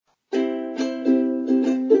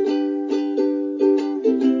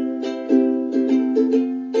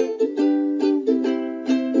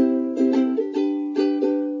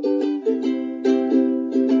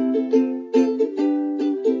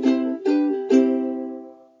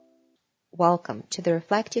Welcome to the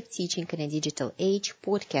Reflective Teaching in a Digital Age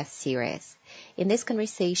podcast series. In these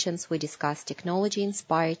conversations, we discuss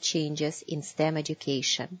technology-inspired changes in STEM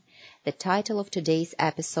education. The title of today's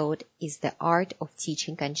episode is The Art of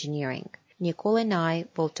Teaching Engineering. Nicole and I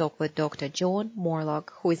will talk with Dr. John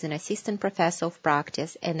Morlock, who is an assistant professor of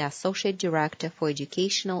practice and the associate director for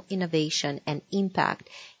educational innovation and impact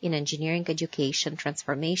in engineering education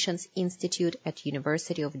transformations institute at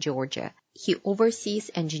University of Georgia. He oversees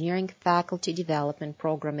engineering faculty development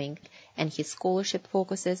programming, and his scholarship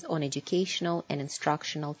focuses on educational and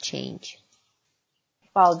instructional change.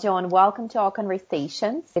 Well, John, welcome to our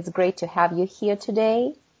conversations. It's great to have you here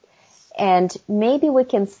today. And maybe we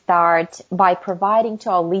can start by providing to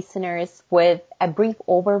our listeners with a brief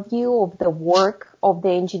overview of the work of the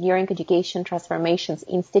Engineering Education Transformations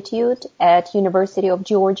Institute at University of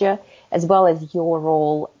Georgia, as well as your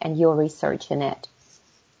role and your research in it.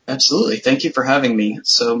 Absolutely. Thank you for having me.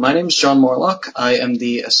 So my name is John Morlock. I am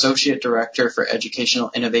the Associate Director for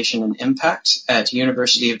Educational Innovation and Impact at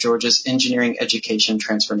University of Georgia's Engineering Education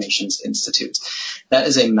Transformations Institute. That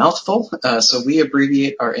is a mouthful, so we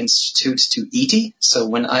abbreviate our institute to ETI. So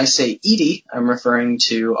when I say ETI, I'm referring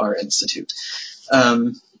to our institute.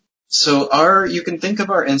 You can think of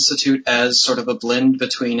our institute as sort of a blend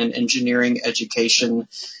between an engineering education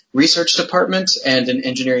research department and an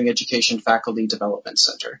engineering education faculty development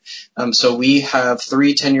center. So we have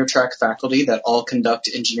 3 tenure track faculty that all conduct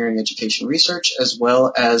engineering education research, as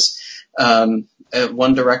well as 1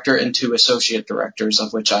 director and 2 associate directors,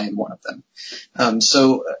 of which I am one of them.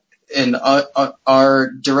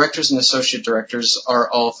 Our directors and associate directors are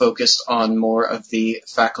all focused on more of the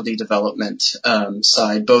faculty development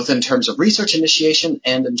side, both in terms of research initiation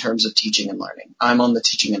and in terms of teaching and learning. I'm on the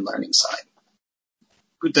teaching and learning side.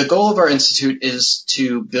 The goal of our institute is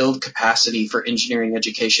to build capacity for engineering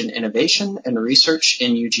education innovation and research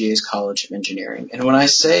in UGA's College of Engineering. And when I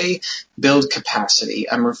say build capacity,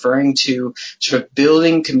 I'm referring to sort of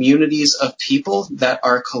building communities of people that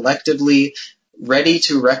are collectively ready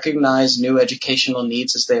to recognize new educational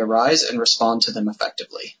needs as they arise and respond to them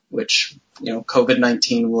effectively, which,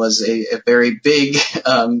 COVID-19 was a very big,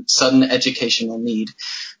 sudden educational need.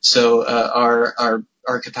 So,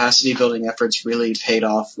 our capacity building efforts really paid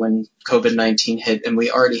off when COVID-19 hit, and we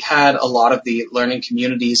already had a lot of the learning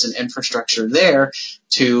communities and infrastructure there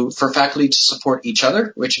for faculty to support each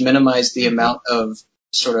other, which minimized the amount of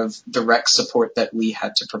sort of direct support that we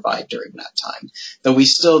had to provide during that time. Though we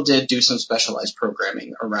still did do some specialized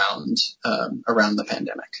programming around the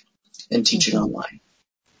pandemic and teaching online.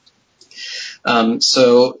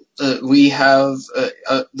 We have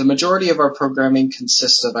the majority of our programming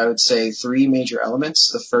consists of, I would say, 3 major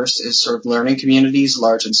elements. The first is sort of learning communities,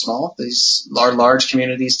 large and small. These large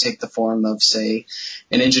communities take the form of, say,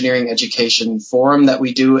 an engineering education forum that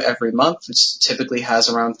we do every month. It typically has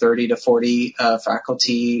around 30 to 40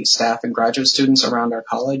 faculty, staff, and graduate students around our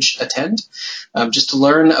college attend, just to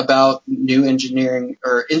learn about new engineering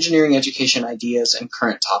education ideas and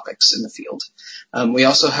current topics in the field. We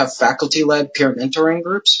also have faculty-led peer mentoring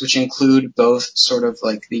groups, which include both sort of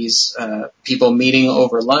like these people meeting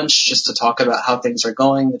over lunch just to talk about how things are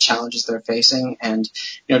going, the challenges they're facing, and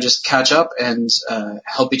just catch up and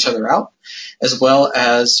help each other out, as well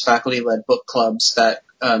as faculty-led book clubs that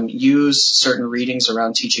use certain readings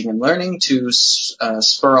around teaching and learning to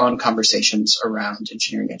spur on conversations around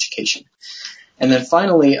engineering education. And then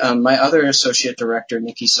finally, my other associate director,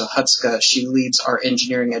 Nikki Sohutska, she leads our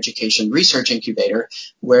engineering education research incubator,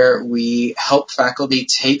 where we help faculty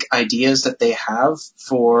take ideas that they have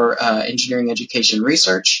for engineering education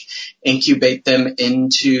research, incubate them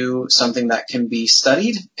into something that can be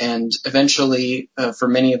studied, and eventually, for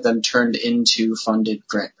many of them, turned into funded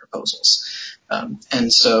grant proposals.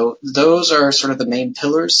 And so those are sort of the main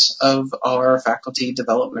pillars of our faculty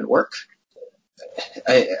development work.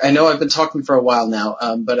 I know I've been talking for a while now,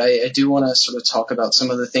 but I do want to sort of talk about some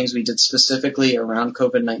of the things we did specifically around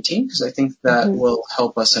COVID-19, because I think that will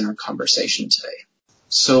help us in our conversation today.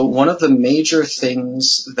 So one of the major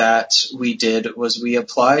things that we did was we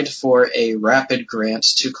applied for a rapid grant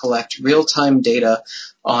to collect real-time data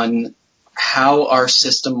on how our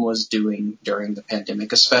system was doing during the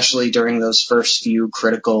pandemic, especially during those first few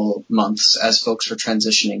critical months as folks were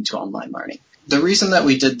transitioning to online learning. The reason that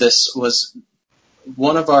we did this was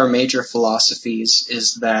one of our major philosophies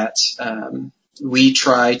is that we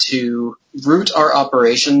try to root our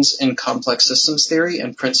operations in complex systems theory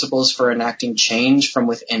and principles for enacting change from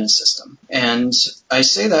within a system. And I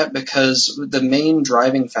say that because the main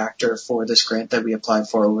driving factor for this grant that we applied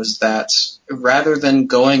for was that rather than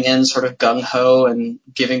going in sort of gung-ho and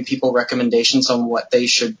giving people recommendations on what they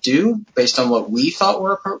should do based on what we thought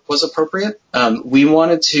was appropriate, we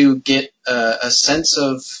wanted to get a sense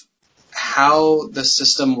of how the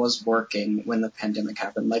system was working when the pandemic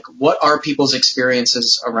happened. Like, what are people's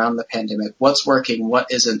experiences around the pandemic? What's working?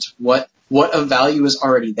 What isn't? What of value is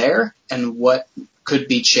already there? And what could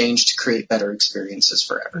be changed to create better experiences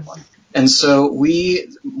for everyone? And so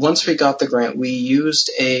once we got the grant, we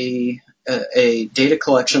used a data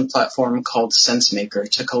collection platform called SenseMaker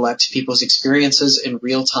to collect people's experiences in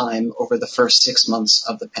real time over the first 6 months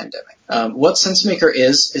of the pandemic. What SenseMaker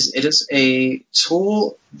is it is a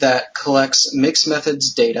tool that collects mixed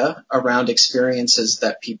methods data around experiences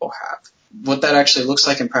that people have. What that actually looks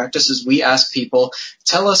like in practice is we ask people,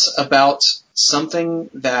 tell us about something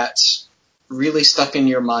that really stuck in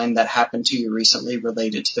your mind that happened to you recently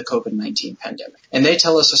related to the COVID-19 pandemic. And they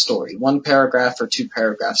tell us a story, 1 paragraph or 2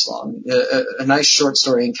 paragraphs long, a nice short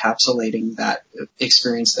story encapsulating that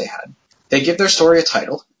experience they had. They give their story a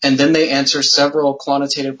title, and then they answer several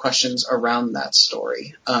quantitative questions around that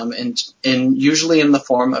story, and usually in the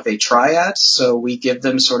form of a triad. So we give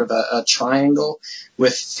them sort of a triangle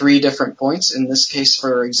with 3 different points. In this case,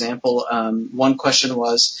 for example, one question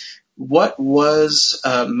was, what was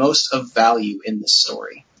most of value in this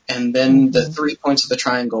story? And then the 3 points of the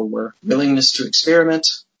triangle were willingness to experiment,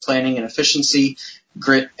 planning and efficiency,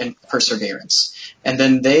 grit, and perseverance. And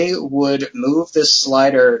then they would move this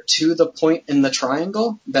slider to the point in the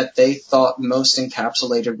triangle that they thought most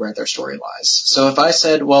encapsulated where their story lies. So if I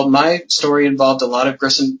said, well, my story involved a lot of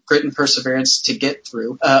grit and perseverance to get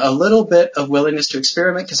through, a little bit of willingness to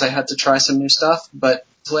experiment because I had to try some new stuff, but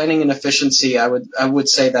planning and efficiency, I would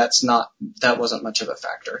say that wasn't much of a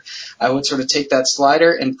factor. I would sort of take that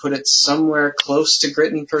slider and put it somewhere close to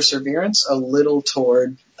grit and perseverance, a little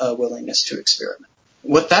toward willingness to experiment.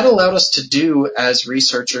 What that allowed us to do as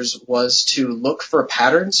researchers was to look for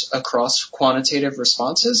patterns across quantitative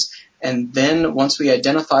responses. And then once we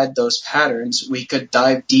identified those patterns, we could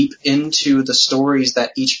dive deep into the stories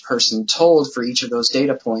that each person told for each of those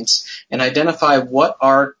data points and identify what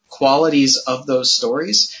are qualities of those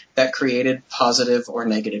stories that created positive or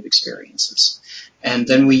negative experiences. And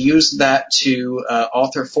then we used that to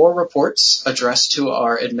author 4 reports addressed to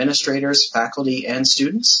our administrators, faculty, and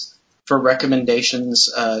students for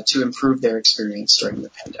recommendations to improve their experience during the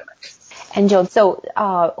pandemic. And John, so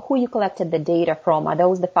who you collected the data from? Are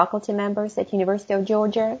those the faculty members at University of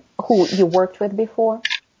Georgia who you worked with before?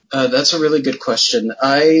 That's a really good question.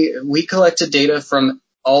 We collected data from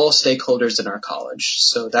all stakeholders in our college.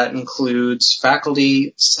 So that includes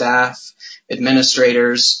faculty, staff,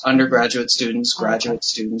 administrators, undergraduate students, graduate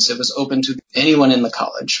students. It was open to anyone in the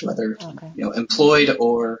college, whether employed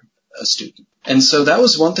or a student. And so that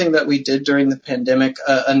was one thing that we did during the pandemic.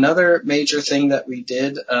 Another major thing that we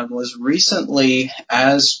did was recently,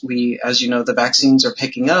 as you know, the vaccines are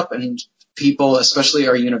picking up and people, especially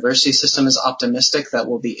our university system, is optimistic that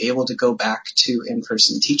we'll be able to go back to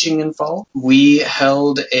in-person teaching in fall. We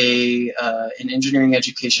held an engineering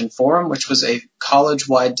education forum, which was a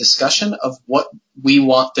college-wide discussion of what we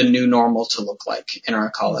want the new normal to look like in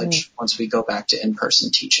our college once we go back to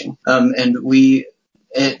in-person teaching.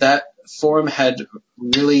 That forum had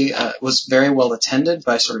really was very well attended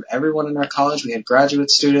by sort of everyone in our college. We had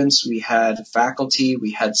graduate students, we had faculty,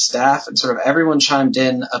 we had staff, and sort of everyone chimed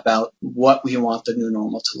in about what we want the new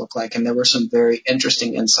normal to look like. And there were some very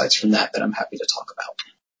interesting insights from that I'm happy to talk about.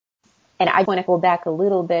 And I want to go back a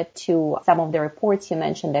little bit to some of the reports you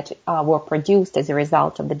mentioned that were produced as a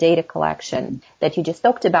result of the data collection that you just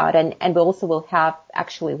talked about. And we also will have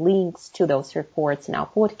actually links to those reports in our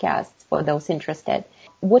podcast for those interested.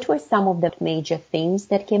 What were some of the major themes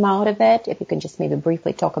that came out of it? If you can just maybe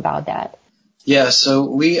briefly talk about that. Yeah,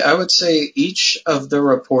 so I would say each of the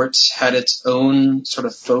reports had its own sort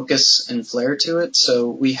of focus and flair to it. So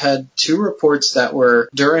we had 2 reports that were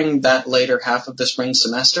during that later half of the spring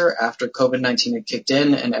semester after COVID-19 had kicked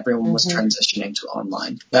in and everyone was transitioning to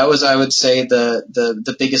online. That was, I would say,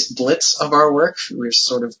 the biggest blitz of our work. We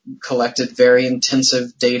sort of collected very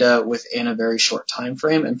intensive data within a very short time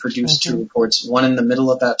frame and produced 2 reports, one in the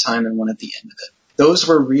middle of that time and one at the end of it. Those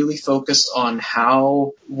were really focused on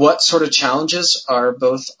what sort of challenges are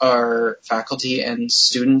both our faculty and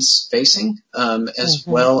students facing, as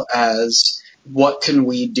well as what can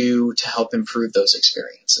we do to help improve those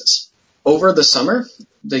experiences. Over the summer,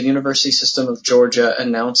 the University System of Georgia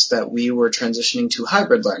announced that we were transitioning to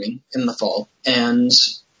hybrid learning in the fall. And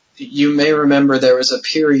you may remember there was a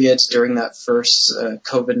period during that first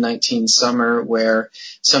COVID-19 summer where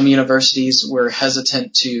some universities were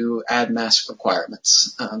hesitant to add mask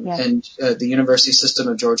requirements. And the University System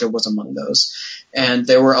of Georgia was among those. And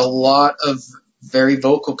there were a lot of very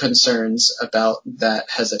vocal concerns about that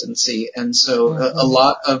hesitancy. And so a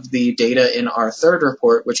lot of the data in our third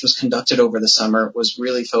report, which was conducted over the summer, was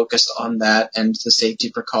really focused on that and the safety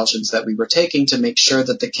precautions that we were taking to make sure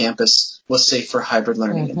that the campus was safe for hybrid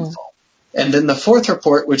learning in the fall. And then the fourth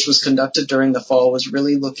report, which was conducted during the fall, was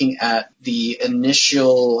really looking at the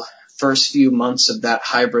initial first few months of that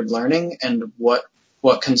hybrid learning and what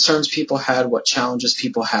concerns people had, what challenges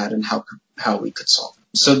people had, and how we could solve them.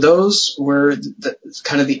 So those were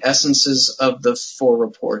kind of the essences of the four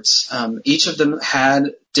reports. Each of them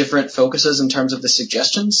had different focuses in terms of the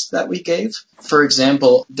suggestions that we gave. For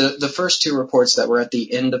example, the first two reports that were at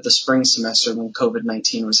the end of the spring semester when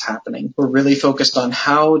COVID-19 was happening were really focused on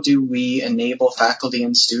how do we enable faculty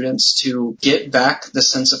and students to get back the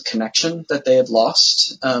sense of connection that they had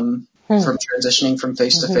lost from transitioning from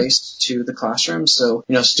face-to-face to the classroom. So,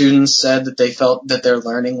 students said that they felt that their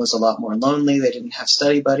learning was a lot more lonely. They didn't have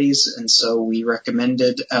study buddies. And so we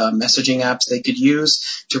recommended messaging apps they could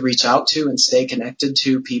use to reach out to and stay connected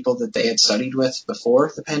to people that they had studied with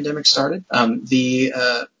before the pandemic started.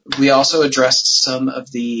 We also addressed some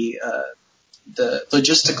of the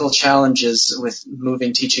logistical challenges with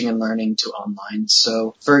moving teaching and learning to online.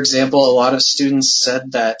 So, for example, a lot of students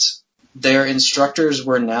said that their instructors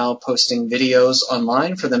were now posting videos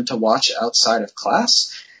online for them to watch outside of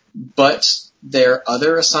class, but their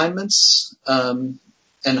other assignments and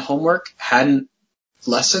homework hadn't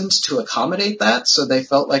lessened to accommodate that, so they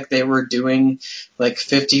felt like they were doing like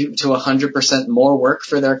 50 to 100% more work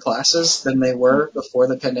for their classes than they were before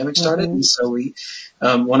the pandemic started. And so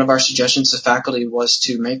one of our suggestions to faculty was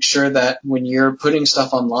to make sure that when you're putting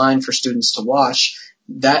stuff online for students to watch,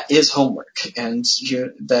 that is homework, and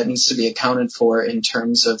that needs to be accounted for in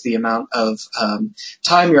terms of the amount of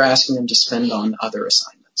time you're asking them to spend on other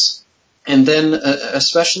assignments. And then,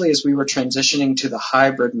 especially as we were transitioning to the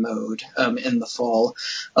hybrid mode in the fall,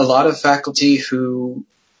 a lot of faculty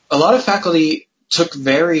took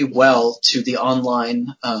very well to the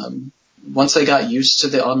online. Once they got used to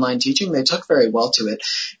the online teaching, they took very well to it.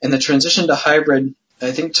 And the transition to hybrid,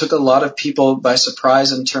 I think, took a lot of people by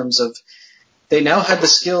surprise in terms of they now had the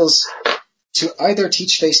skills to either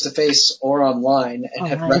teach face-to-face or online and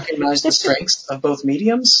had recognized the strengths of both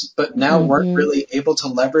mediums, but now weren't really able to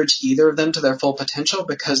leverage either of them to their full potential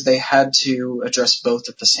because they had to address both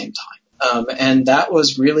at the same time. And that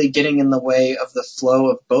was really getting in the way of the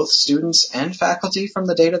flow of both students and faculty from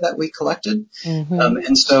the data that we collected.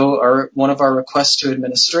 And so one of our requests to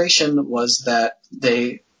administration was that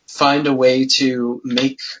they find a way to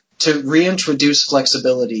reintroduce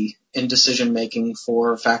flexibility in decision-making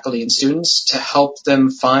for faculty and students to help them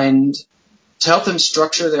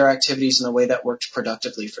structure their activities in a way that worked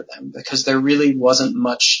productively for them, because there really wasn't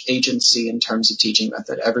much agency in terms of teaching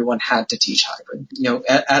method. Everyone had to teach hybrid.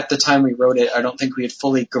 At the time we wrote it, I don't think we had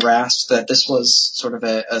fully grasped that this was sort of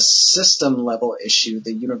a system-level issue,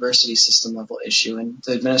 the university system-level issue, and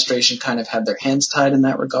the administration kind of had their hands tied in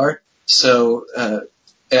that regard. So,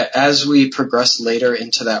 as we progressed later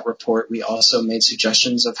into that report, we also made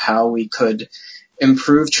suggestions of how we could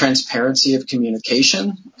improve transparency of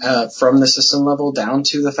communication from the system level down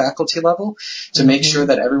to the faculty level to make sure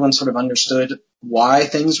that everyone sort of understood why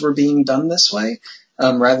things were being done this way,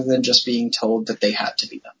 rather than just being told that they had to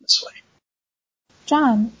be done this way.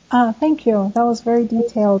 John, thank you. That was very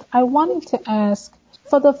detailed. I wanted to ask,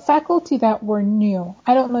 for the faculty that were new,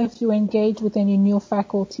 I don't know if you engaged with any new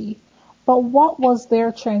faculty, but what was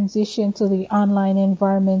their transition to the online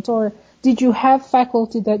environment? Or did you have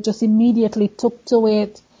faculty that just immediately took to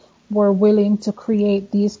it, were willing to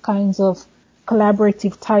create these kinds of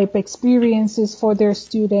collaborative type experiences for their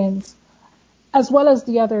students, as well as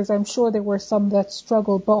the others? I'm sure there were some that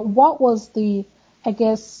struggled, but what was the,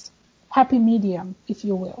 happy medium, if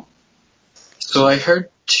you will? So I heard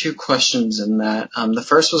two questions in that. The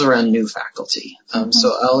first was around new faculty.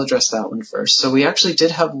 So I'll address that one first. So we actually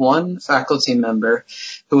did have one faculty member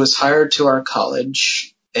who was hired to our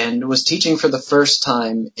college and was teaching for the first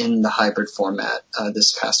time in the hybrid format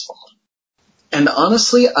this past fall. And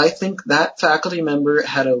honestly, I think that faculty member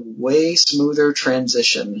had a way smoother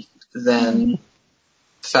transition than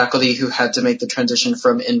faculty who had to make the transition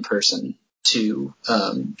from in-person to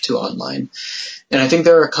online. And I think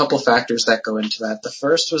there are a couple factors that go into that. The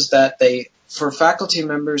first was that they for faculty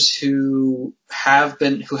members who had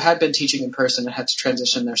been teaching in person and had to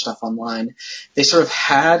transition their stuff online, they sort of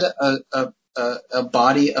had a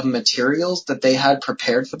body of materials that they had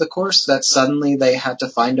prepared for the course that suddenly they had to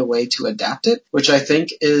find a way to adapt it, which I think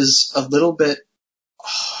is a little bit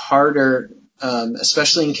harder,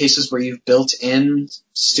 especially in cases where you've built in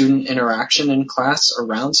student interaction in class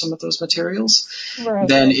around some of those materials, Right.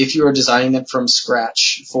 than if you are designing them from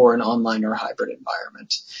scratch for an online or hybrid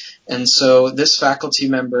environment. And so this faculty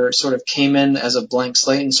member sort of came in as a blank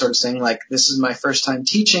slate and sort of saying, like, this is my first time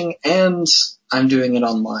teaching and I'm doing it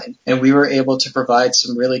online. And we were able to provide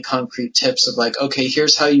some really concrete tips of like, okay,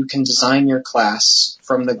 here's how you can design your class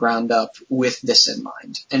from the ground up with this in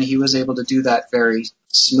mind. And he was able to do that very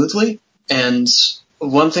smoothly. And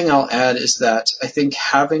one thing I'll add is that I think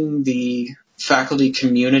having the faculty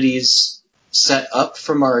communities set up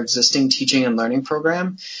from our existing teaching and learning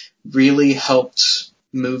program really helped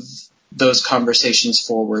move those conversations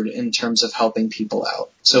forward in terms of helping people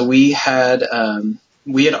out. So we had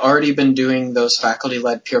already been doing those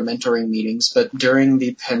faculty-led peer mentoring meetings, but during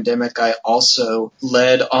the pandemic, I also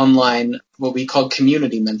led online what we called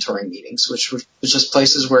community mentoring meetings, which was just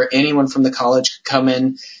places where anyone from the college could come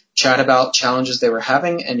in, chat about challenges they were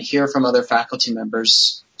having, and hear from other faculty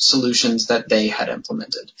members solutions that they had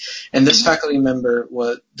implemented. And this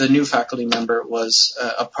the new faculty member was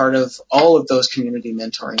a part of all of those community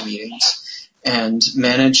mentoring meetings and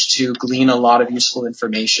managed to glean a lot of useful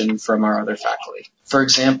information from our other faculty. For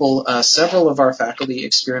example, several of our faculty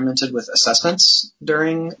experimented with assessments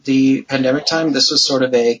during the pandemic time. This was sort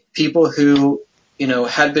of people who,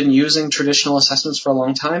 had been using traditional assessments for a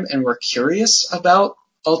long time and were curious about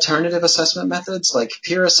alternative assessment methods like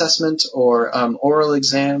peer assessment or oral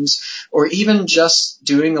exams, or even just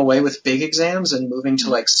doing away with big exams and moving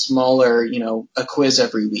to like smaller, a quiz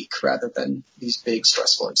every week rather than these big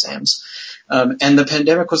stressful exams. And the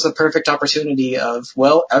pandemic was the perfect opportunity of,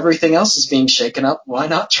 well, everything else is being shaken up. Why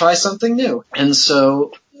not try something new? And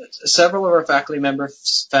so several of our faculty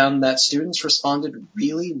members found that students responded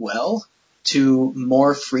really well to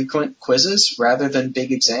more frequent quizzes rather than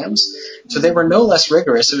big exams. So they were no less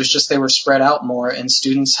rigorous. It was just they were spread out more and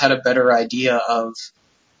students had a better idea of,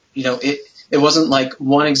 it wasn't like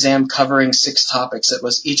one exam covering 6 topics. It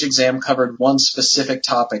was each exam covered one specific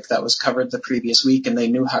topic that was covered the previous week and they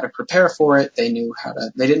knew how to prepare for it. They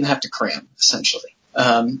didn't have to cram, essentially.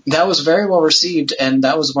 That was very well received, and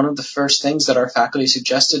that was one of the first things that our faculty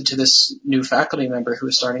suggested to this new faculty member who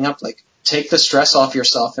was starting up, like, take the stress off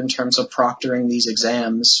yourself in terms of proctoring these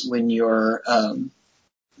exams when you're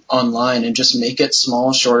online and just make it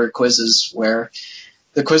small, shorter quizzes where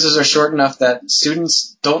the quizzes are short enough that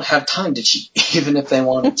students don't have time to cheat, even if they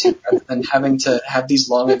wanted to, rather than having to have these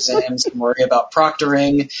long exams and worry about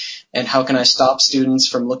proctoring and how can I stop students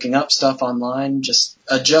from looking up stuff online. Just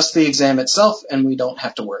adjust the exam itself and we don't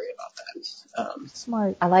have to worry about that.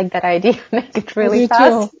 Smart. I like that idea. Make it really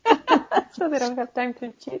fast so they don't have time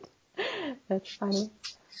to cheat. That's funny.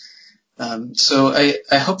 So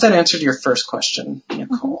I hope that answered your first question,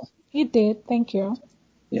 Nicole. You did. Thank you.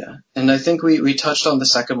 Yeah, and I think we touched on the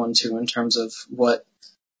second one too in terms of what,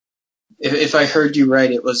 if I heard you right,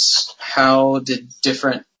 it was how did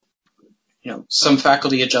different, some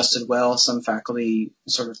faculty adjusted well, some faculty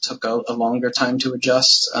sort of took a longer time to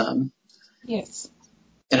adjust. Yes.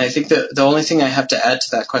 And I think that the only thing I have to add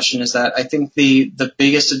to that question is that I think the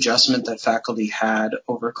biggest adjustment that faculty had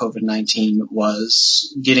over COVID-19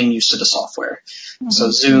 was getting used to the software. Mm-hmm. So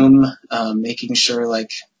Zoom, making sure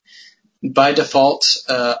by default,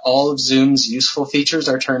 all of Zoom's useful features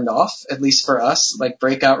are turned off, at least for us, like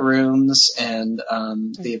breakout rooms and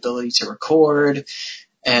the ability to record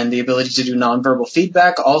and the ability to do nonverbal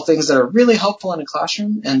feedback, all things that are really helpful in a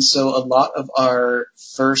classroom. And so a lot of our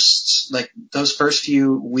those first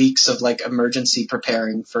few weeks of emergency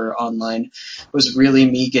preparing for online was really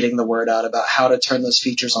me getting the word out about how to turn those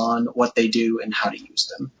features on, what they do, and how to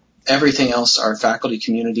use them. Everything else our faculty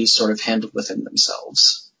communities sort of handled within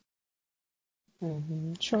themselves.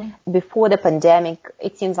 Mm-hmm. Sure. Before the pandemic,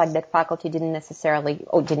 it seems like that faculty didn't necessarily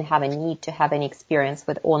or didn't have a need to have any experience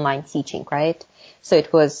with online teaching, right? So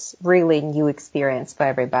it was really a new experience for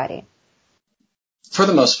everybody. For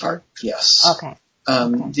the most part, yes. Okay.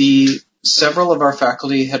 Several of our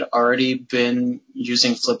faculty had already been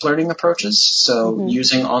using flipped learning approaches, so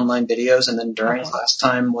using online videos and then during class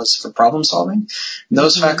time was for problem solving.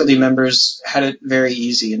 Those faculty members had it very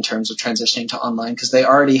easy in terms of transitioning to online because they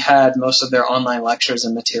already had most of their online lectures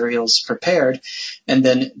and materials prepared, and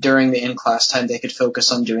then during the in-class time they could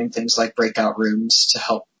focus on doing things like breakout rooms to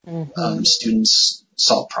help students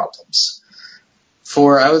solve problems.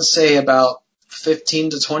 For, I would say, about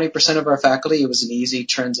 15 to 20% of our faculty, it was an easy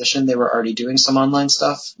transition. They were already doing some online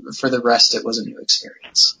stuff. For the rest, it was a new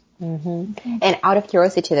experience. Mm-hmm. And out of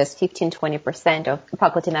curiosity, those 15-20% of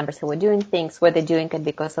faculty members who were doing things, were they doing it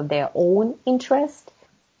because of their own interest?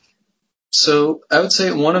 So I would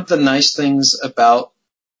say one of the nice things about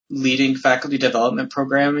leading faculty development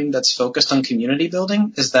programming that's focused on community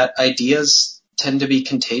building is that ideas tend to be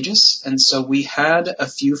contagious. And so we had a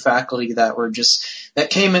few faculty that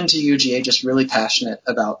came into UGA just really passionate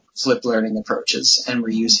about flipped learning approaches and were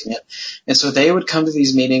using it. And so they would come to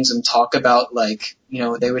these meetings and talk about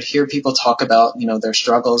they would hear people talk about, their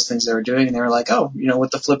struggles, things they were doing. And they were like, oh,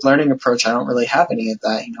 with the flipped learning approach, I don't really have any of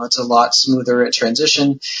that. It's a lot smoother at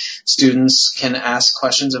transition. Students can ask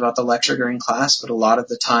questions about the lecture during class, but a lot of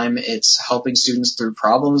the time it's helping students through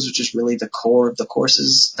problems, which is really the core of the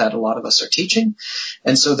courses that a lot of us are teaching.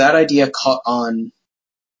 And so that idea caught on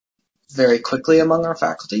very quickly among our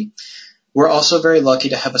faculty. We're also very lucky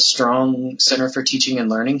to have a strong Center for Teaching and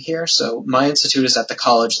Learning here. So my institute is at the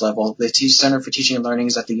college level. The Center for Teaching and Learning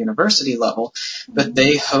is at the university level, but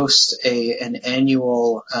they host an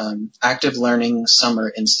annual active learning summer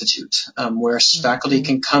institute where faculty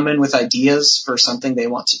can come in with ideas for something they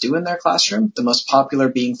want to do in their classroom, the most popular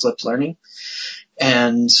being flipped learning.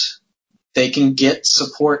 And they can get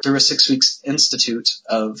support through a 6-week institute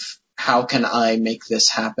of how can I make this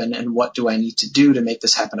happen and what do I need to do to make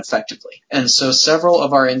this happen effectively? And so several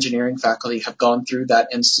of our engineering faculty have gone through that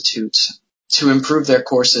institute to improve their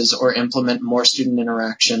courses or implement more student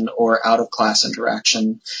interaction or out-of-class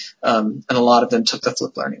interaction, and a lot of them took the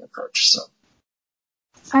flipped learning approach. So,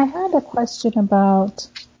 I had a question about,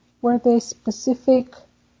 were there specific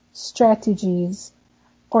strategies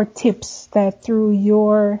or tips that through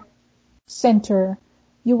your center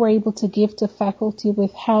you were able to give to faculty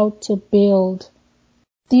with how to build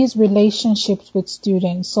these relationships with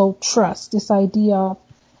students? So trust, this idea,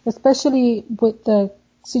 especially with the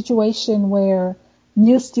situation where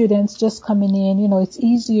new students just coming in, it's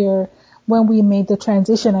easier when we made the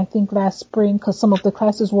transition, I think last spring, because some of the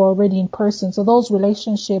classes were already in person. So those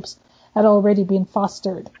relationships had already been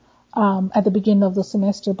fostered at the beginning of the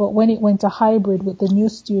semester. But when it went to hybrid with the new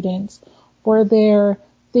students, were there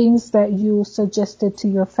things that you suggested to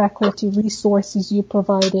your faculty, resources you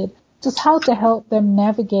provided, just how to help them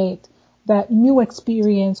navigate that new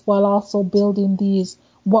experience while also building these,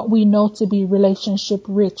 what we know to be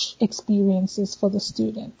relationship-rich experiences for the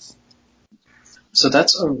students? So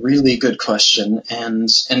that's a really good question and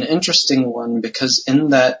an interesting one, because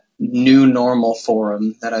in that new normal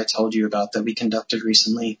forum that I told you about that we conducted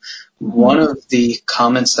recently, one of the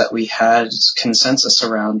comments that we had consensus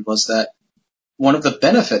around was that one of the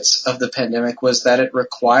benefits of the pandemic was that it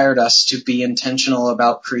required us to be intentional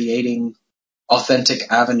about creating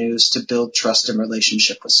authentic avenues to build trust and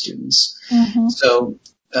relationship with students. So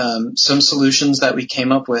some solutions that we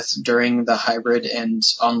came up with during the hybrid and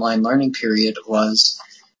online learning period was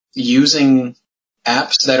using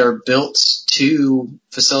apps that are built to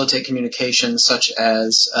facilitate communication, such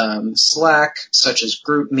as Slack, such as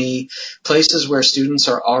GroupMe, places where students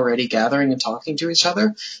are already gathering and talking to each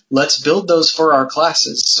other. Let's build those for our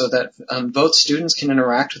classes so that both students can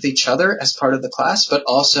interact with each other as part of the class, but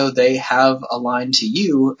also they have a line to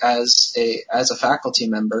you as a faculty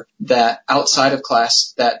member that outside of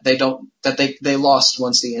class that they lost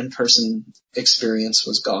once the in-person experience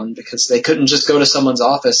was gone, because they couldn't just go to someone's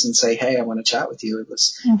office and say, hey, I want to chat with you. It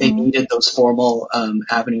was they needed those formal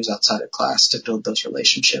avenues outside of class to build those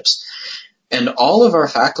relationships. And all of our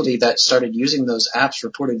faculty that started using those apps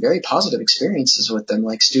reported very positive experiences with them.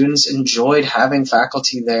 Like, students enjoyed having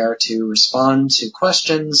faculty there to respond to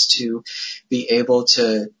questions, to be able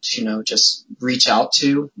to, just reach out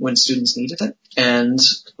to when students needed it. And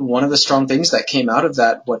one of the strong things that came out of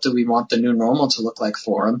that, what do we want the new normal to look like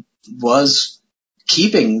for them, was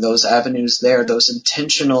keeping those avenues there, those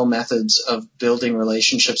intentional methods of building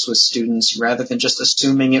relationships with students rather than just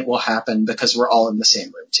assuming it will happen because we're all in the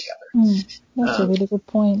same room together. That's a really good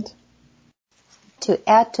point. To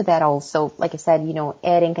add to that also, like I said,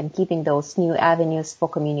 adding and keeping those new avenues for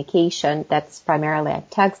communication, that's primarily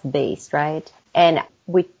text-based, right? And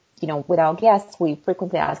with our guests, we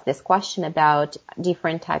frequently ask this question about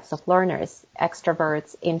different types of learners,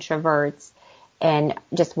 extroverts, introverts, and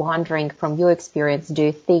just wondering from your experience, do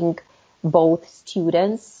you think both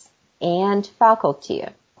students and faculty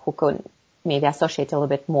who could maybe associate a little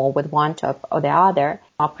bit more with one type or the other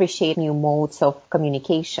appreciate new modes of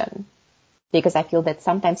communication? Because I feel that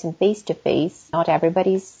sometimes in face-to-face, not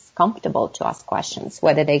everybody's comfortable to ask questions,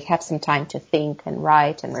 whether they have some time to think and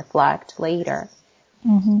write and reflect later.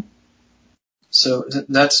 So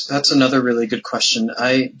that's another really good question.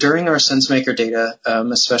 During our SenseMaker data,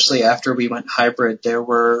 especially after we went hybrid, there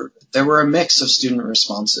were a mix of student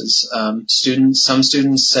responses. Some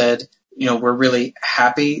students said, we're really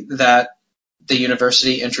happy that the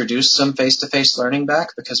university introduced some face-to-face learning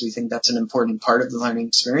back because we think that's an important part of the learning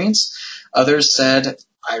experience. Others said,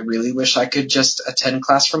 I really wish I could just attend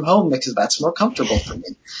class from home because that's more comfortable for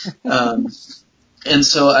me. And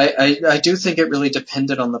so I do think it really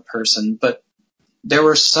depended on the person, but there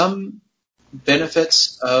were some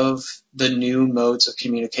benefits of the new modes of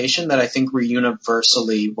communication that I think were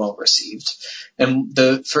universally well received. And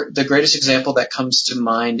the greatest example that comes to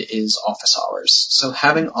mind is office hours. So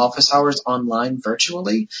having office hours online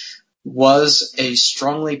virtually was a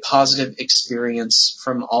strongly positive experience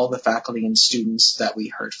from all the faculty and students that we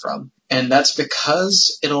heard from. And that's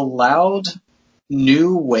because it allowed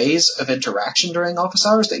new ways of interaction during office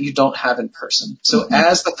hours that you don't have in person. So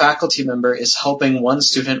as the faculty member is helping one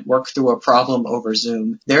student work through a problem over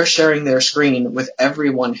Zoom, they're sharing their screen with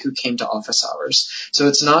everyone who came to office hours. So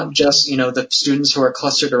it's not just, the students who are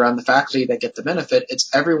clustered around the faculty that get the benefit.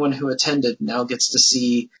 It's everyone who attended now gets to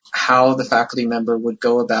see how the faculty member would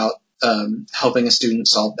go about helping a student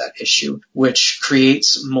solve that issue, which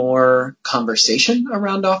creates more conversation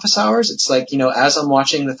around office hours. It's like, as I'm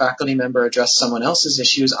watching the faculty member address someone else's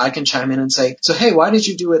issues, I can chime in and say, so, hey, why did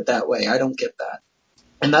you do it that way? I don't get that.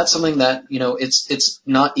 And that's something that, it's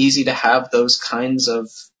not easy to have those kinds of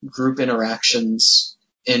group interactions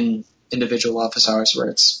in individual office hours where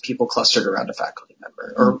it's people clustered around a faculty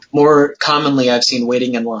member. Or more commonly, I've seen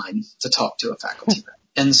waiting in line to talk to a faculty member.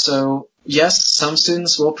 And so, yes, some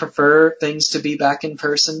students will prefer things to be back in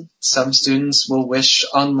person. Some students will wish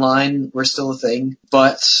online were still a thing.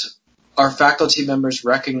 But our faculty members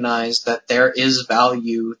recognize that there is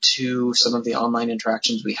value to some of the online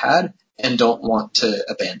interactions we had and don't want to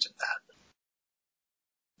abandon that.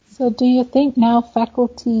 So do you think now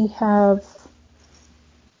faculty have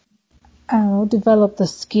developed the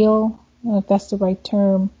skill, if that's the right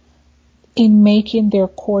term, in making their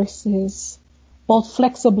courses both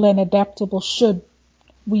flexible and adaptable should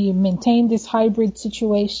we maintain this hybrid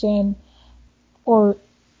situation, or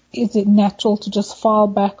is it natural to just fall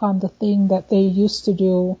back on the thing that they used to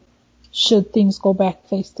do should things go back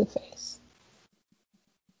face to face?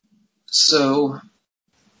 So,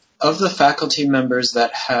 of the faculty members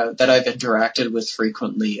that I've interacted with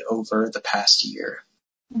frequently over the past year,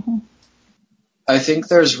 I think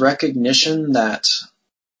there's recognition that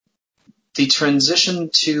the transition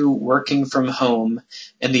to working from home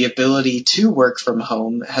and the ability to work from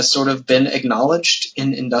home has sort of been acknowledged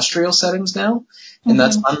in industrial settings now, and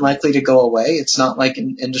that's unlikely to go away. It's not like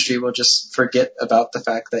an industry will just forget about the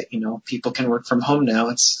fact that, people can work from home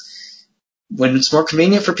now. When it's more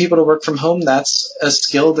convenient for people to work from home, that's a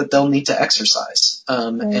skill that they'll need to exercise.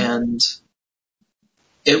 And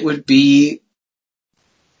it would be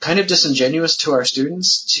kind of disingenuous to our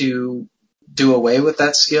students to do away with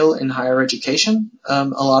that skill in higher education. A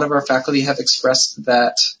lot of our faculty have expressed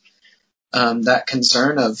that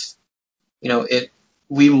concern of,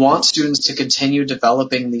 we want students to continue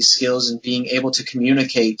developing these skills and being able to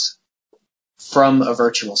communicate from a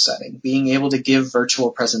virtual setting, being able to give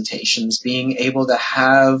virtual presentations, being able to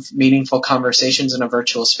have meaningful conversations in a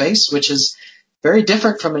virtual space, which is very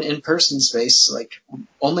different from an in-person space. Like,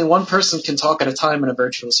 only one person can talk at a time in a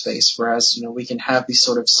virtual space, whereas, we can have these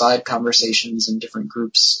sort of side conversations in different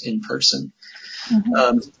groups in person.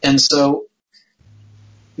 And so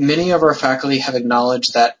many of our faculty have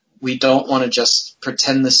acknowledged that we don't want to just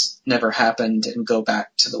pretend this never happened and go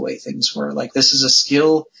back to the way things were. Like, this is a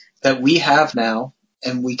skill that we have now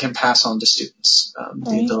and we can pass on to students,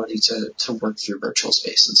 the ability to work through virtual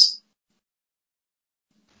spaces.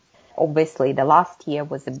 Obviously, the last year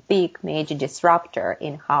was a big, major disruptor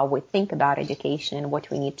in how we think about education and what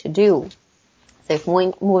we need to do. So if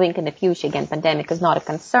moving in the future, again, pandemic is not a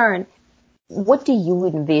concern, what do you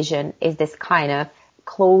envision is this kind of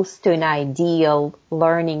close to an ideal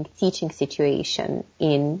learning, teaching situation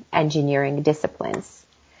in engineering disciplines?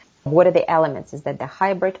 What are the elements? Is that the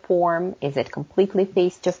hybrid form? Is it completely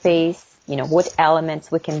face-to-face? What elements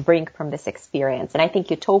we can bring from this experience? And I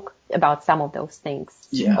think you talked about some of those things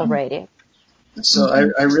already. So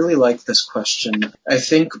I really like this question. I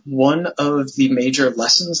think one of the major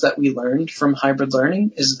lessons that we learned from hybrid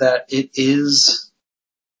learning is that it is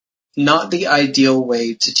not the ideal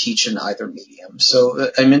way to teach in either medium.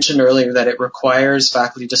 So I mentioned earlier that it requires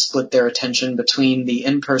faculty to split their attention between the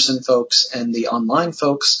in-person folks and the online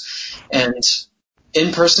folks. And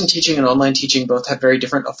in-person teaching and online teaching both have very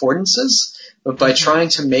different affordances. But by trying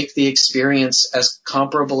to make the experience as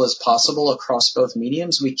comparable as possible across both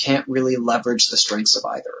mediums, we can't really leverage the strengths of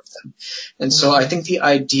either of them. And so I think the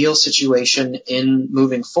ideal situation in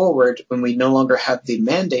moving forward, when we no longer have the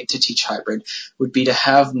mandate to teach hybrid, would be to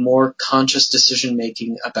have more conscious decision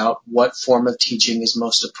making about what form of teaching is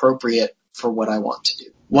most appropriate for what I want to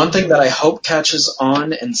do. One thing that I hope catches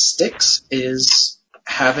on and sticks is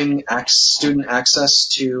having student access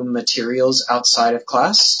to materials outside of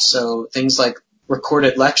class. So things like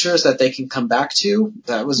recorded lectures that they can come back to.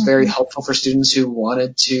 That was very helpful for students who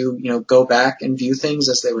wanted to, go back and view things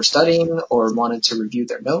as they were studying or wanted to review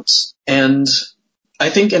their notes. And I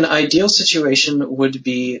think an ideal situation would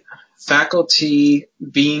be faculty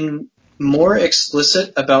being more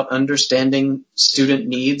explicit about understanding student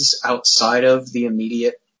needs outside of the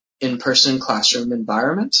immediate in-person classroom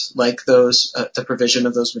environment, like the provision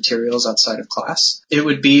of those materials outside of class. It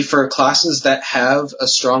would be for classes that have a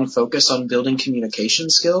strong focus on building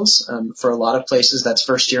communication skills. For a lot of places, that's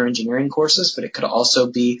first-year engineering courses, but it could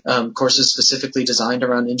also be courses specifically designed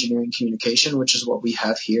around engineering communication, which is what we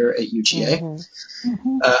have here at UGA.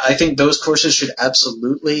 I think those courses should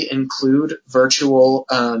absolutely include virtual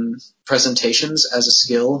presentations as a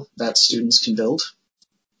skill that students can build.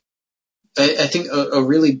 I think a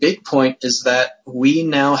really big point is that we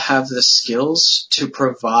now have the skills to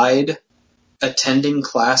provide attending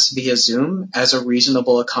class via Zoom as a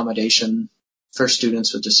reasonable accommodation for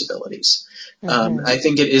students with disabilities. I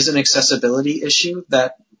think it is an accessibility issue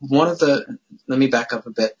that let me back up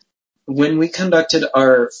a bit. When we conducted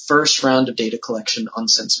our first round of data collection on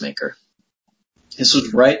SenseMaker, this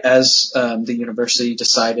was right as the university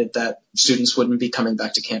decided that students wouldn't be coming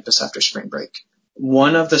back to campus after spring break.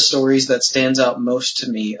 One of the stories that stands out most to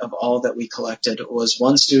me of all that we collected was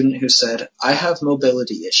one student who said, I have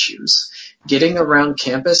mobility issues. Getting around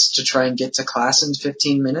campus to try and get to class in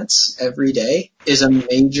 15 minutes every day is a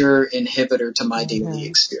major inhibitor to my daily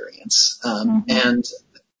experience. And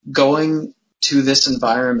going to this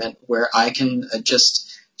environment where I can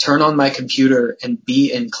just turn on my computer and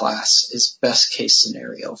be in class is best case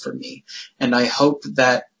scenario for me. And I hope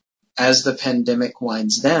that as the pandemic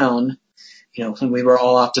winds down, when we were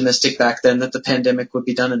all optimistic back then that the pandemic would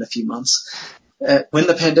be done in a few months, when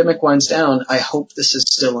the pandemic winds down, I hope this is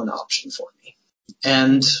still an option for me.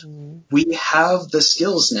 And we have the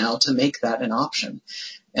skills now to make that an option.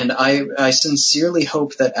 And I sincerely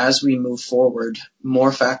hope that as we move forward,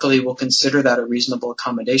 more faculty will consider that a reasonable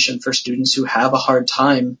accommodation for students who have a hard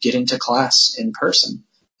time getting to class in person.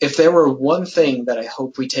 If there were one thing that I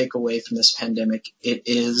hope we take away from this pandemic, it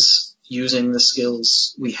is using the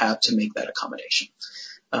skills we have to make that accommodation.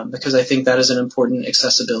 Because I think that is an important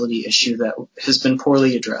accessibility issue that has been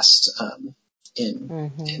poorly addressed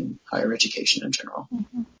in higher education in general.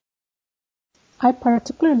 I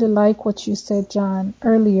particularly like what you said, John,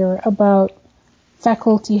 earlier about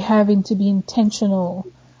faculty having to be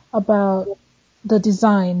intentional about the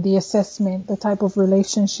design, the assessment, the type of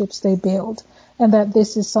relationships they build, and that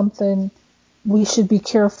this is something we should be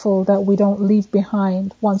careful that we don't leave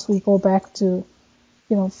behind once we go back to,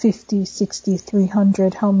 50, 60,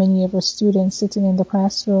 300, how many of our students sitting in the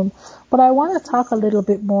classroom. But I want to talk a little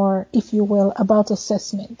bit more, if you will, about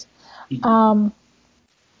assessment.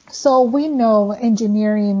 So we know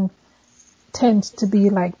engineering tends to be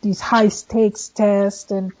like these high stakes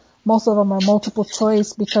tests, and most of them are multiple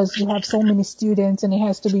choice because you have so many students and it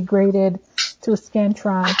has to be graded through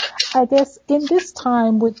Scantron. I guess in this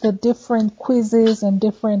time with the different quizzes and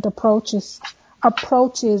different approaches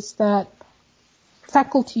that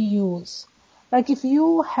faculty use, like if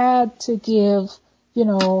you had to give,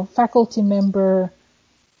 faculty member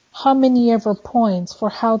how many ever points for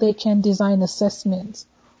how they can design assessments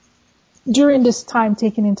during this time,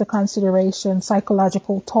 taking into consideration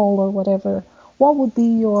psychological toll or whatever, what would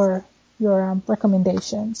be your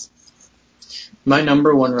recommendations? My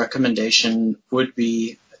number one recommendation would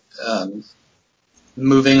be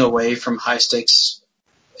moving away from high-stakes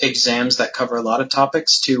exams that cover a lot of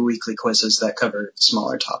topics to weekly quizzes that cover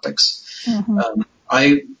smaller topics.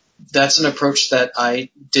 That's an approach that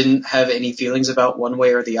I didn't have any feelings about one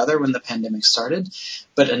way or the other when the pandemic started,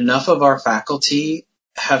 but enough of our faculty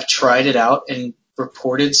have tried it out and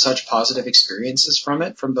reported such positive experiences from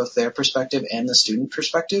it, from both their perspective and the student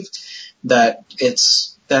perspective, that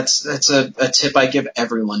that's a tip I give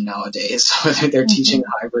everyone nowadays, whether they're teaching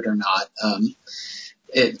hybrid or not.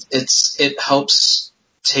 It helps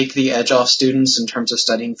take the edge off students in terms of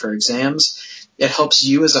studying for exams. It helps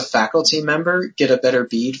you as a faculty member get a better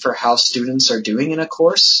bead for how students are doing in a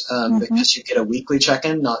course, because you get a weekly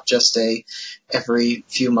check-in, not just a every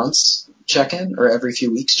few months check-in or every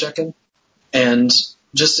few weeks check-in. And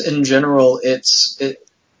just in general,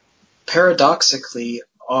 paradoxically,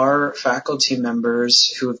 our faculty members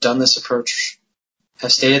who have done this approach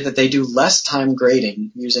have stated that they do less time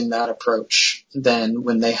grading using that approach than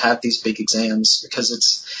when they have these big exams,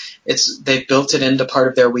 because they've built it into part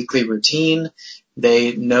of their weekly routine.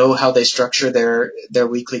 They know how they structure their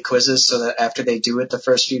weekly quizzes so that after they do it the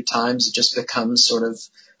first few times, it just becomes sort of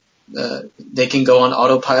they can go on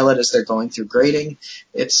autopilot as they're going through grading.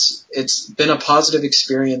 It's been a positive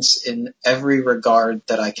experience in every regard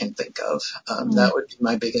that I can think of. That would be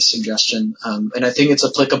my biggest suggestion. And I think it's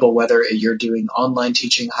applicable whether you're doing online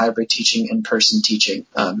teaching, hybrid teaching, in-person teaching.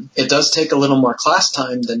 It does take a little more class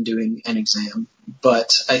time than doing an exam,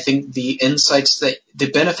 but I think the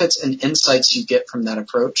benefits and insights you get from that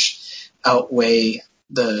approach outweigh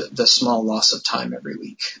the small loss of time every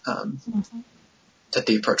week. That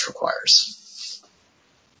the approach requires.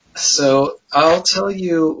 So I'll tell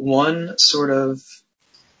you one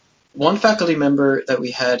faculty member that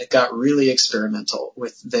we had got really experimental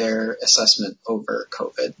with their assessment over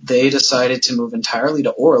COVID. They decided to move entirely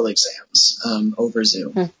to oral exams over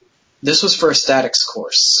Zoom. This was for a statics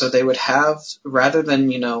course. So they would have, rather than,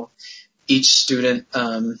 each student,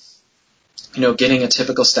 getting a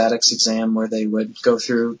typical statics exam where they would go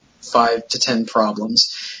through 5 to 10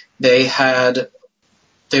 problems, they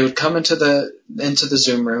would come into the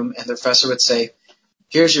Zoom room and the professor would say,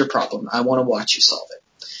 "Here's your problem. I want to watch you solve it."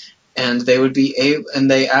 And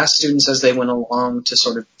they asked students as they went along to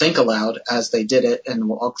sort of think aloud as they did it and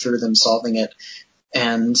walk through them solving it.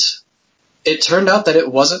 And it turned out that it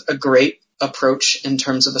wasn't a great approach in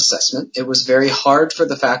terms of assessment. It was very hard for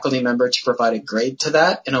the faculty member to provide a grade to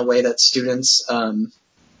that in a way that students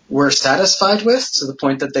were satisfied with, to the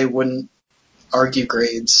point that they wouldn't argue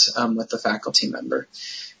grades with the faculty member.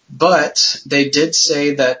 But they did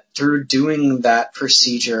say that through doing that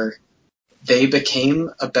procedure, they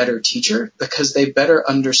became a better teacher because they better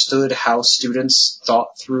understood how students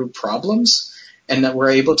thought through problems, and that were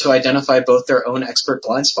able to identify both their own expert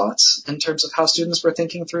blind spots in terms of how students were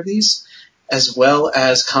thinking through these, as well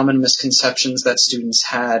as common misconceptions that students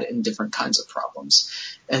had in different kinds of problems.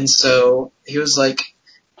 And so he was like,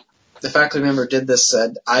 the faculty member did this,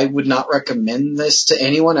 said, "I would not recommend this to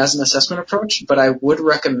anyone as an assessment approach, but I would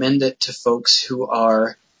recommend it to folks who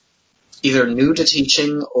are either new to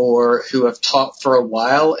teaching or who have taught for a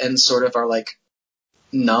while and sort of are like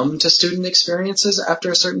numb to student experiences after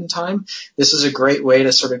a certain time. This is a great way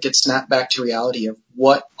to sort of get snapped back to reality of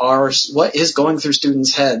what is going through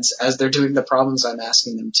students' heads as they're doing the problems I'm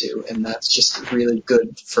asking them to, and that's just really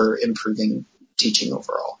good for improving teaching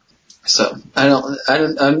overall." So I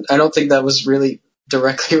don't think that was really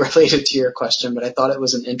directly related to your question, but I thought it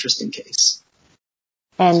was an interesting case.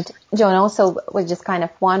 And John also was just kind of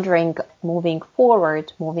wondering, moving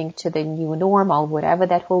forward, moving to the new normal, whatever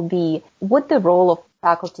that will be, what the role of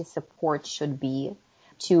faculty support should be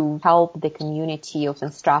to help the community of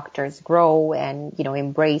instructors grow and,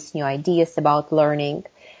 embrace new ideas about learning,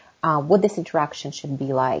 what this interaction should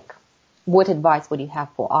be like. What advice would you have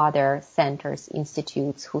for other centers,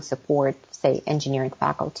 institutes who support, say, engineering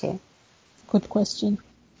faculty? Good question.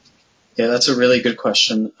 Yeah, that's a really good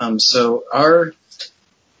question. So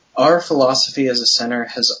our philosophy as a center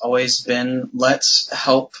has always been, let's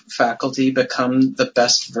help faculty become the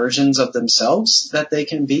best versions of themselves that they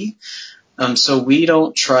can be. So we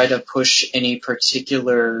don't try to push any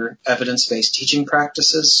particular evidence-based teaching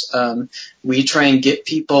practices. We try and get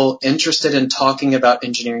people interested in talking about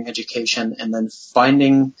engineering education and then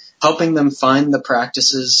helping them find the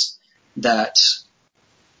practices that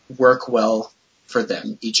work well for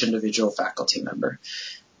them, each individual faculty member.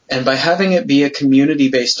 And by having it be a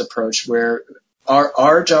community-based approach where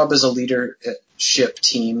our job as a leadership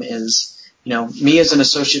team is, me as an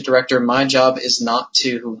associate director, my job is not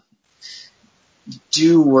to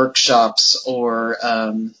do workshops or,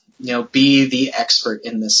 be the expert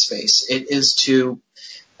in this space. It is to,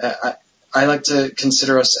 I like to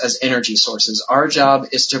consider us as energy sources. Our job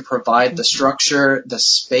is to provide the structure, the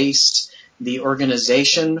space, the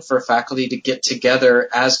organization for faculty to get together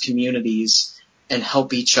as communities and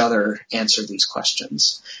help each other answer these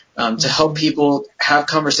questions, to help people have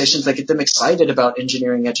conversations that get them excited about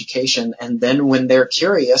engineering education. And then when they're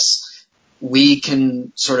curious, we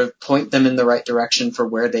can sort of point them in the right direction for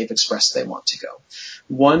where they've expressed they want to go.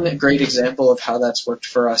 One great example of how that's worked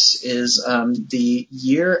for us is the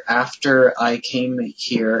year after I came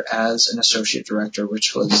here as an associate director,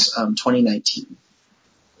 which was 2019.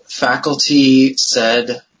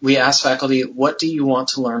 We asked faculty, what do you want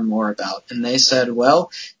to learn more about? And they said,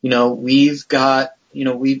 well, we've got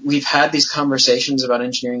we've had these conversations about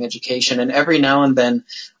engineering education, and every now and then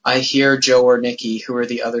I hear Joe or Nikki, who are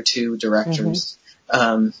the other two directors,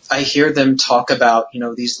 I hear them talk about,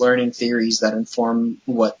 these learning theories that inform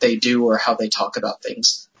what they do or how they talk about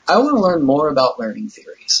things. I want to learn more about learning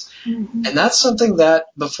theories. Mm-hmm. And that's something that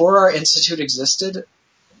before our institute existed,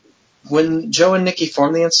 when Joe and Nikki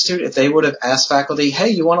formed the institute, if they would have asked faculty, hey,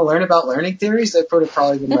 you want to learn about learning theories? They would have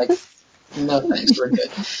probably been like, no, thanks, we're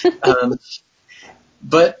good.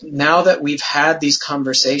 But now that we've had these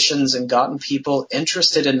conversations and gotten people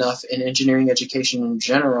interested enough in engineering education in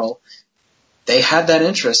general, they had that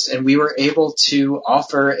interest, and we were able to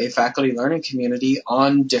offer a faculty learning community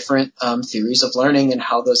on different theories of learning and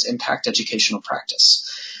how those impact educational practice.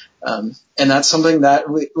 And that's something that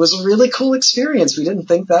was a really cool experience. We didn't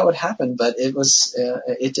think that would happen, but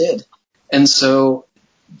it did. And so,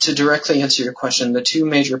 to directly answer your question, the two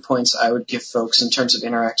major points I would give folks in terms of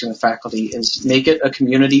interacting with faculty is make it a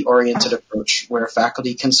community-oriented approach where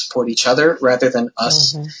faculty can support each other rather than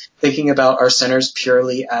us thinking about our centers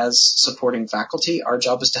purely as supporting faculty. Our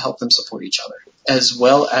job is to help them support each other, as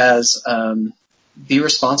well as be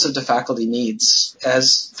responsive to faculty needs.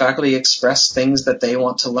 As faculty express things that they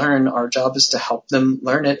want to learn, our job is to help them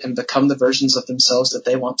learn it and become the versions of themselves that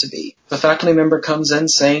they want to be. If a faculty member comes in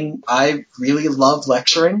saying, I really love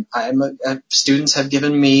lecturing, students have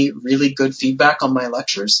given me really good feedback on my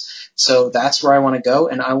lectures, so that's where I want to go,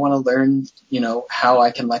 and I want to learn, how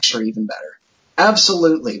I can lecture even better.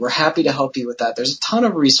 Absolutely. We're happy to help you with that. There's a ton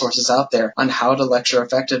of resources out there on how to lecture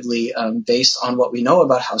effectively based on what we know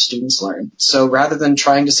about how students learn. So rather than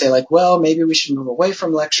trying to say maybe we should move away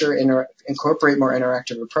from lecture and incorporate more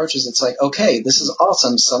interactive approaches, it's like, okay, this is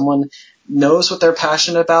awesome. Someone knows what they're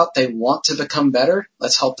passionate about. They want to become better.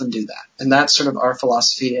 Let's help them do that. And that's sort of our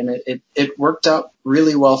philosophy. And it worked out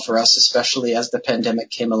really well for us, especially as the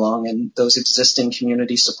pandemic came along and those existing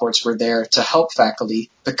community supports were there to help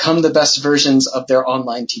faculty become the best versions of their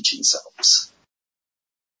online teaching selves.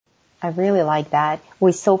 I really like that.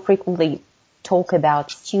 We so frequently talk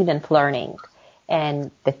about student learning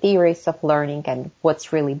and the theories of learning and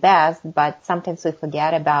what's really best, but sometimes we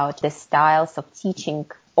forget about the styles of teaching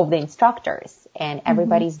of the instructors, and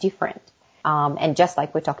everybody's different. And just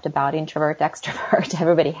like we talked about introvert, extrovert,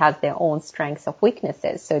 everybody has their own strengths or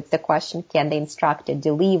weaknesses. So it's the question, can the instructor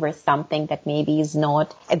deliver something that maybe is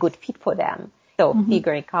not a good fit for them? So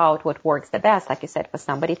figuring out what works the best, like you said, for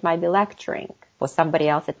somebody it might be lecturing. For somebody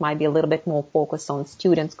else it might be a little bit more focused on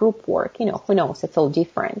students' group work. Who knows? It's all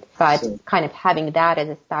different. But kind of having that as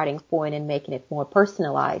a starting point and making it more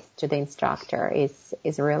personalized to the instructor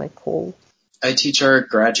is really cool. I teach our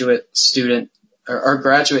graduate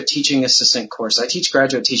teaching assistant course. I teach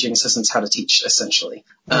graduate teaching assistants how to teach, essentially.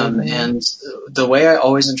 And the way I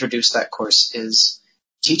always introduce that course is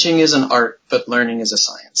teaching is an art, but learning is a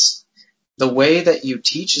science. The way that you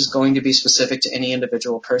teach is going to be specific to any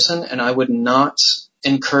individual person, and I would not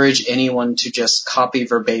encourage anyone to just copy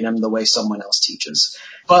verbatim the way someone else teaches.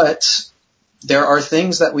 But there are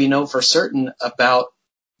things that we know for certain about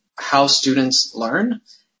how students learn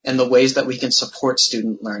and the ways that we can support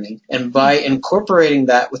student learning. And by incorporating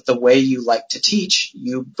that with the way you like to teach,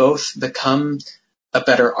 you both become a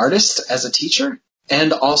better artist as a teacher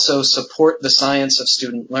and also support the science of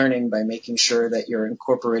student learning by making sure that you're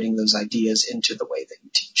incorporating those ideas into the way that you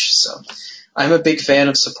teach. So I'm a big fan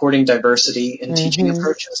of supporting diversity in teaching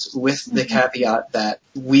approaches with the caveat that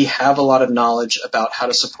we have a lot of knowledge about how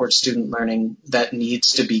to support student learning that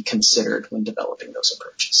needs to be considered when developing those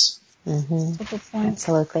approaches.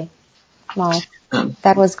 Absolutely. Wow.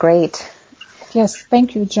 That was great. Yes,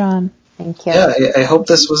 thank you, John. Thank you. Yeah, I hope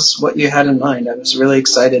this was what you had in mind. I was really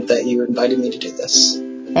excited that you invited me to do this.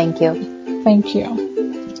 Thank you. Thank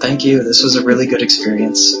you. Thank you. This was a really good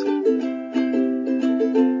experience.